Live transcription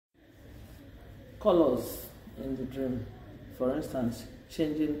colors in the dream. For instance,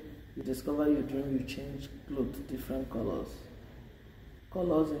 changing, you discover your dream, you change clothes, different colors.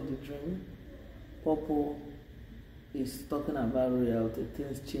 Colors in the dream. Purple is talking about reality,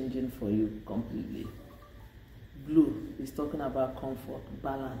 things changing for you completely. Blue is talking about comfort,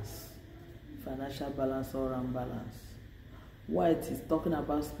 balance, financial balance, all-round balance. White is talking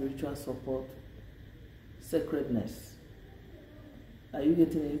about spiritual support, sacredness. Are you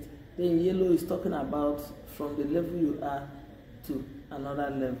getting it? Then yellow is talking about from the level you are to another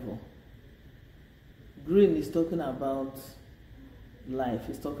level. Green is talking about life.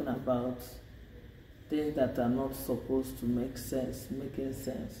 It's talking about things that are not supposed to make sense, making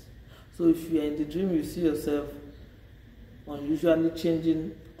sense. So if you are in the dream, you see yourself unusually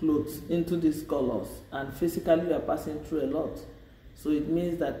changing clothes into these colors, and physically you are passing through a lot. So it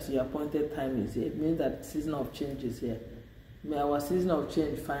means that your appointed time is here. It means that season of change is here. May our season of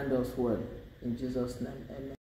change find us well. In Jesus' name, amen.